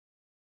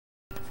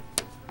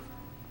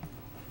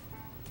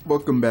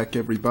Welcome back,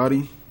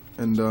 everybody.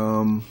 And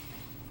sorry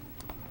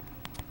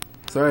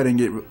I didn't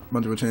get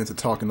much of a chance to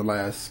talk in the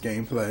last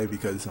gameplay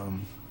because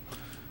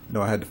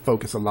I had to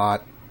focus a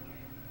lot.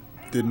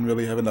 Didn't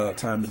really have enough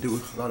time to do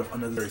a lot of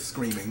unnecessary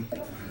screaming.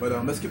 But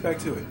let's get back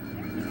to it.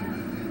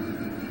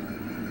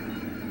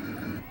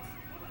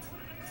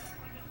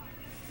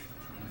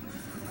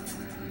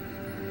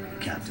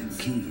 Captain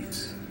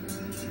Keyes.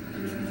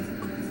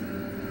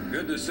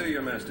 Good to see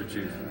you, Master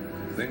Chief.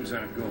 Things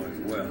aren't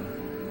going well.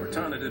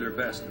 Cortana did her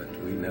best, but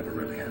we never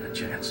really had a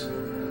chance.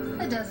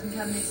 A dozen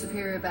Covenant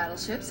superior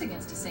battleships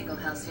against a single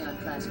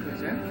Halcyon-class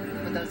cruiser.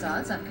 With those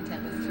odds, I'm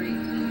content with 3.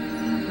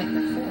 Make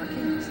that 4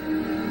 kings.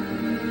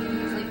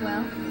 Sleep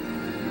well?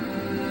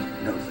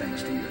 No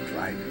thanks to your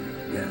driving,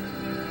 yes.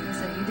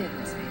 So you did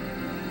miss me.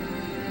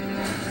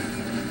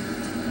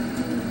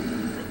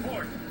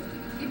 Report!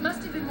 It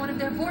must have been one of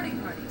their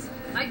boarding parties.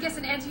 I guess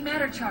an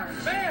antimatter charge.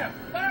 Ma'am!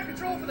 Fire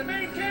control for the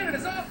main cannon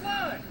is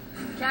offline!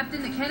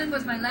 Captain, the cannon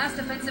was my last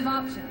offensive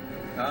option.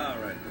 All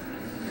right.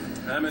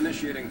 I'm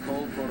initiating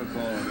cold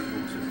protocol Article 2.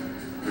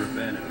 You're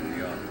abandoning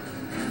the Autumn.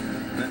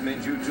 That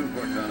means you too,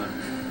 Cortana.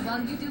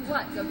 While you do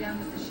what? Go down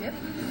with the ship?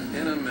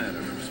 In a matter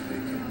of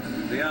speaking.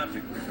 The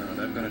object we found,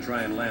 I'm going to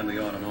try and land the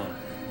Autumn on it.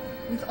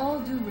 With all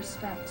due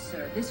respect,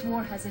 sir, this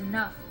war has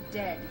enough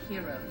dead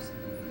heroes.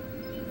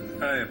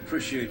 I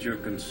appreciate your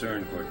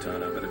concern,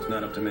 Cortana, but it's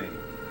not up to me.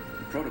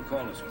 The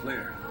protocol is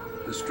clear.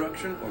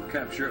 Destruction or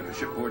capture of a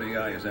shipboard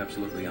AI is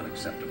absolutely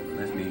unacceptable, and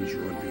that means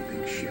you're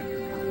leaving ship.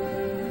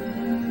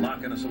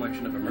 Lock in a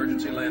selection of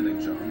emergency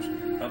landing zones,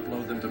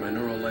 upload them to my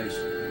neural lace,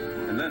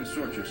 and then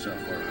sort yourself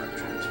for a heart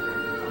transfer.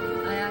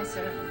 Aye, aye,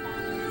 sir.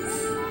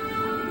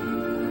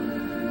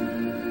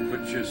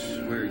 Which is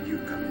where you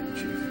come in,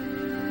 Chief.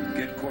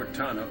 Get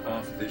Cortana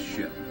off this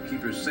ship.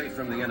 Keep her safe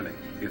from the enemy.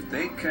 If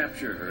they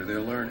capture her,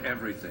 they'll learn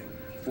everything.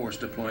 Force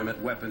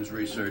deployment, weapons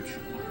research,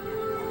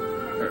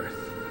 Earth.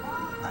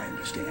 I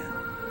understand.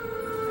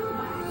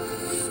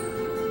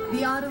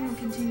 The Autumn will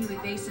continue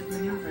evasive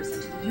maneuvers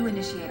until you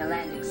initiate a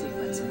landing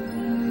sequence.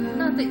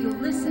 Not that you'll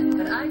listen,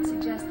 but I'd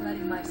suggest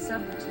letting my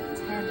subroutines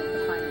handle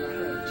the final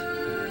approach.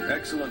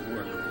 Excellent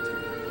work,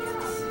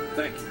 Cortana.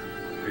 Thank you.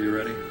 Are you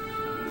ready?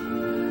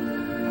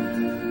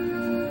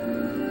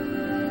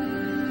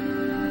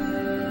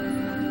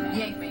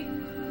 Yank me.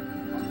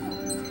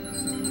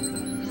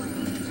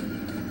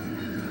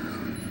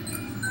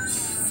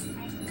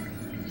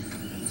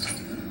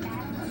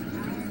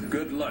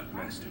 Good luck,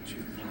 Master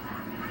Chief.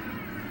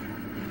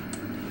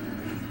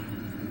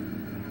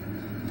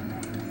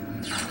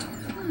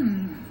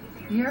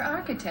 Your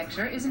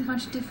architecture isn't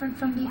much different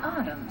from the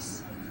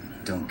Autumn's.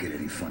 Don't get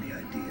any funny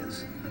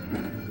ideas.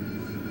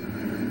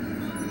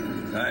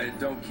 I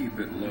don't keep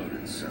it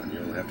loaded, son.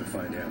 You'll have to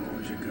find ammo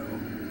as you go.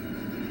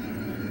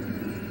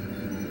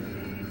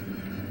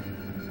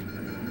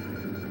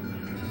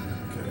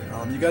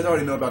 Okay, you guys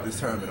already know about this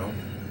terminal.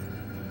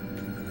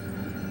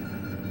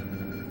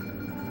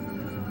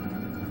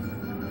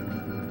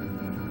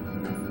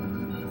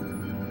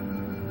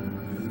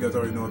 You guys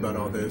already know about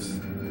all this.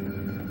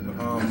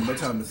 No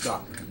time to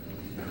stop.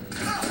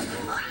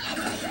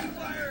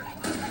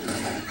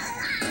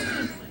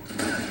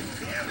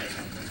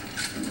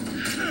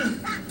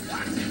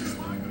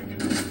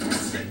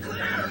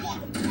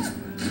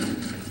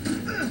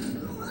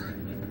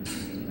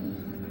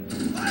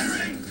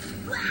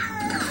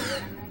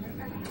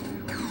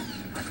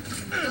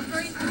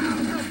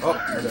 Oh,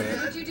 okay.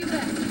 What'd you do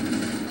then?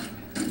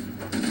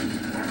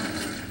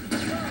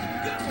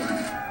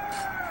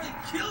 You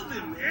killed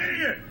him,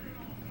 idiot!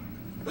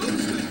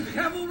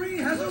 Cavalry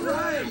has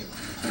arrived!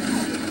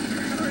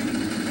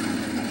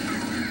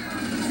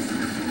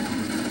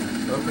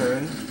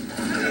 Okay.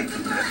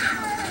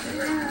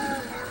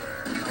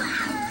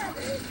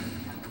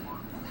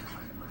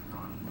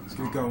 Let's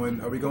get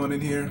going. Are we going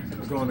in here?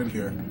 We're going in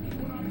here.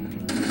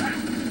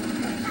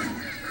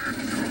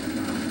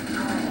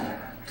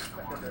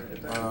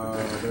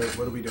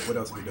 What are we doing? What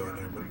else are we doing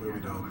here? What are we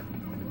doing?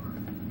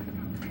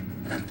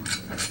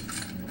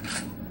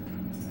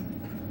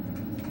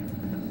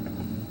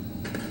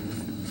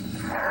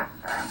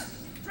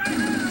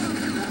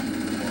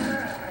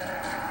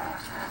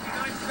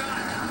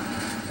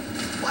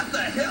 What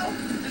the hell?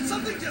 Did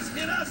something just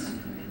hit us?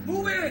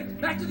 Move in!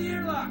 Back to the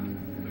airlock!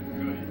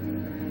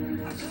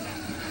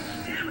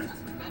 Damn it!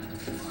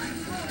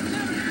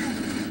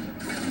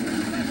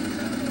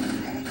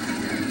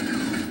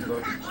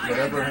 Look,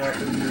 whatever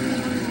happened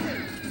here.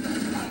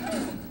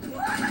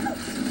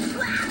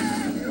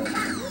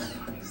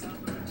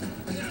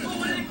 Oh,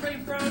 where they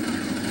came from?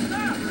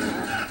 Stop!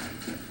 Stop!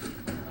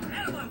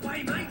 Out of my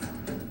way, mate!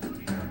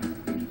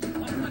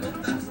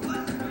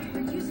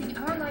 They're using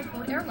our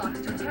lifeboat airlocks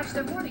to attach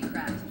their boarding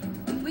craft.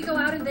 We go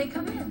out and they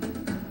come in.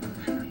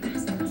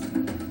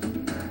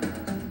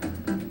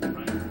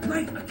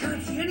 Mate, I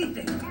can't see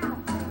anything!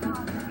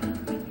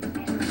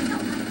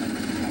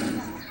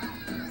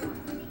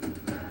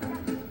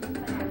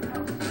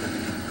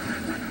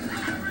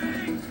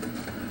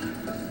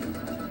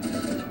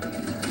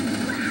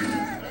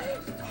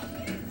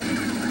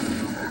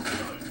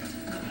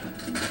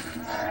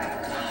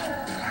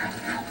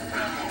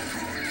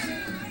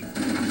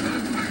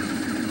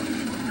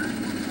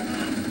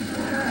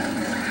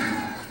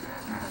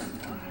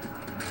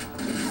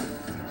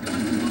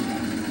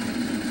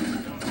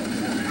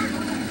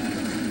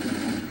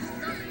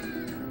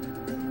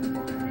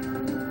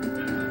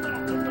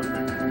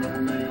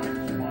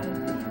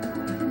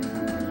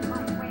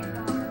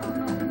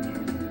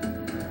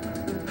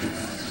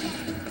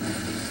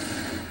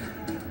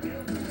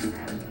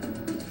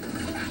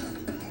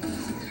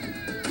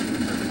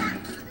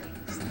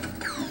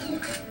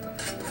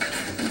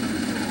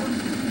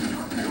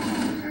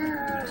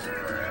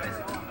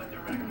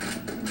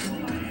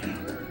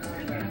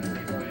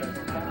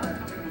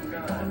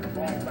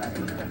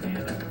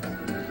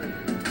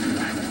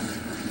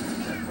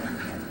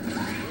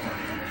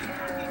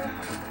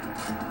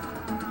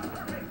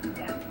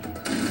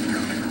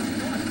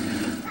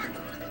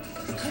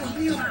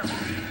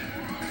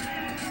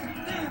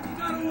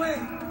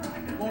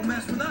 Won't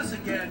mess with us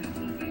again.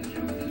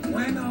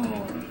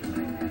 Bueno.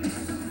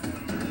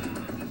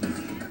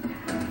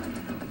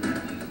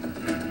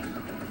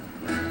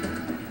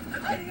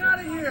 I'm getting out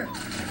of here.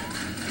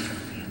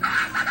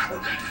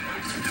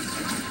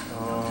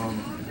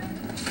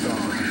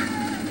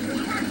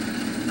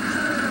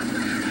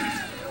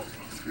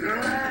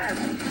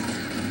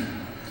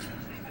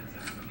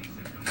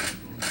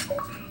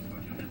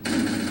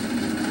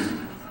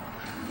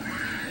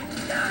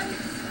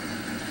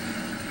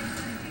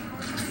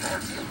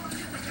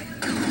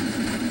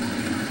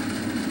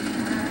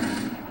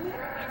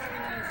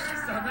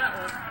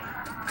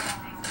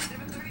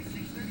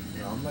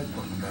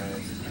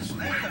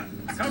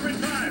 Covering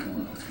fire!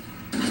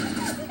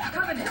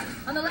 Covenant,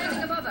 on the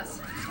landing above us.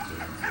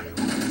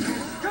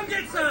 Come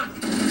get some.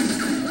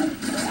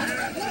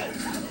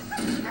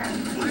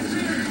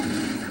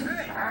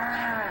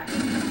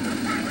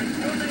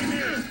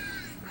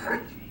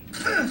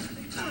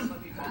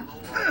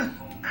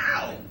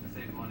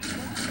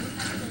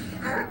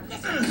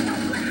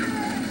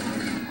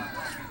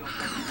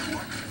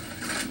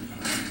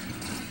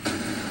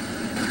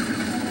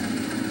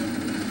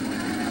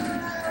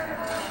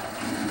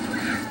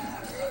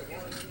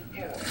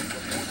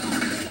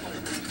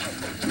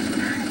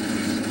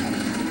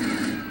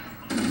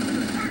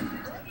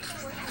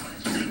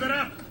 Keep it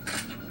up!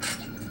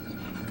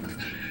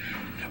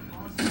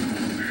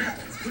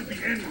 Could be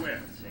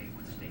anywhere.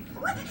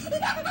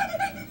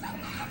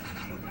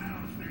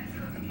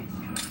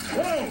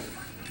 Whoa!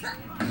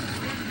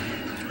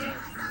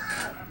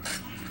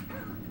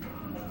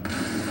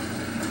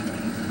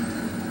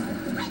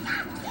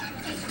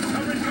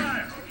 Covering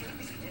fire!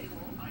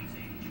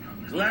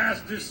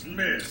 Class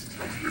dismissed.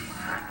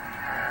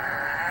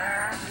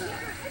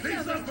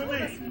 Leave some for me!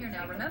 Here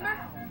now, remember?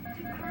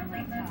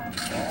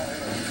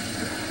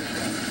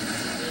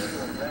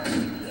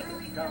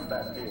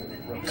 Combat team,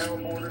 repel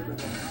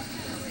mortars.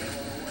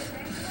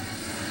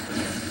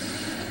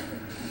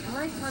 All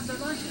right, pods are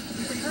launching.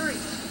 You can hurry.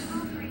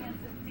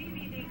 Comprehensive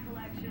DVD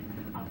collection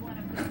of one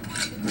of the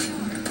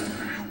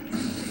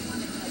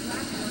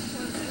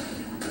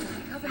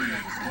Covenant is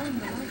destroying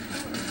the light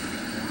door.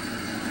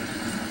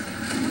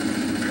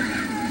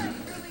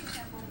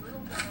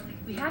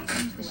 We have to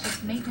use the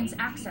ship's maintenance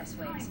access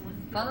ways.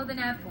 Follow the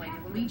nav point.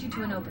 It will lead you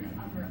to an opening.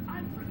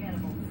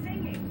 unforgettable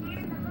singing.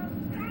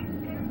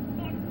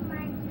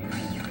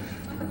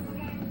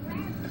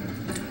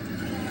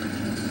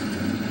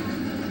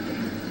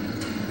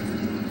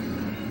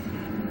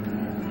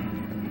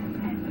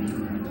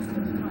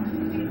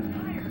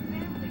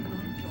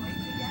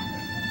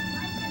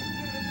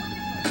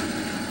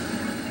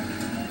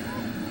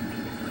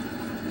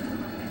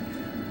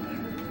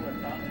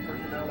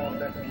 Personnel on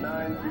decks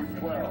 9 through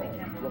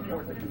 12.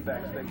 Report to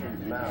evac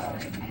stations now.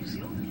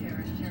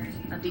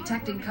 I'm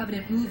detecting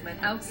Covenant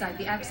movement outside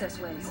the access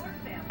ways.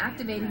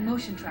 Activating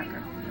motion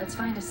tracker. Let's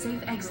find a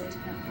safe exit.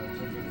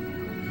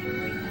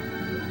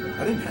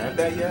 I didn't have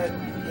that yet.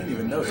 I didn't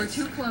even notice. We're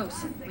too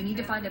close. We need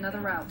to find another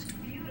route.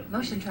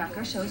 Motion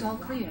tracker shows all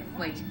clear.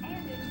 Wait.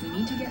 We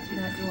need to get through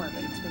that door,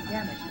 but it's been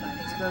damaged by an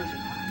explosion.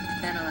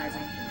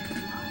 Analyzing.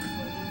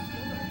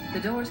 The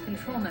door's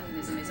control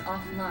mechanism is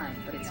offline,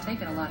 but it's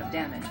taken a lot of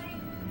damage.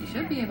 You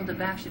should be able to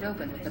bash it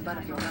open with the butt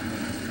of your weapon.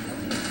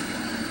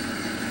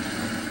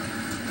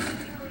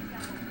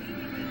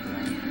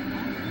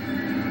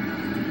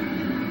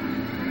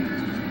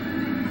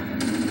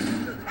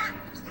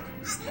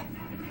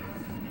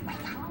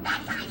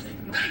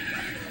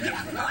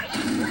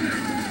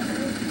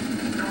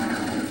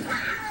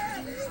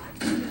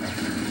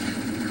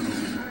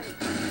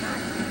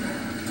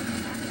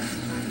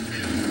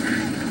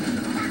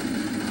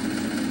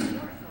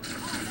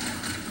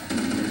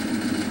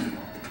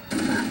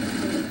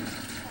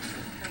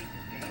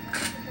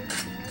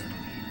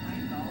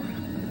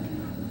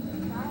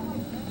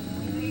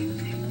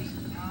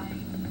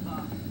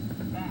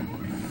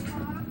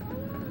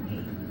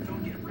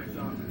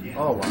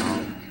 Oh,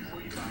 wow.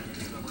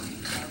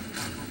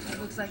 It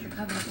looks like the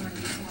Covenant wanted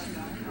to use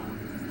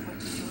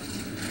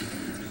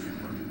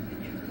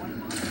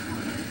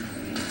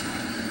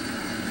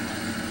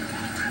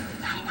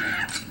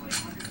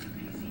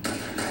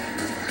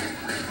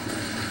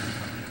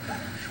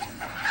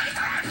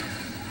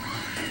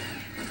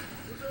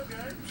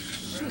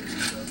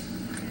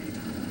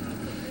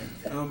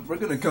We're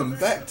gonna come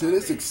back to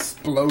this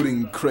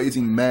exploding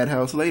crazy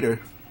madhouse later.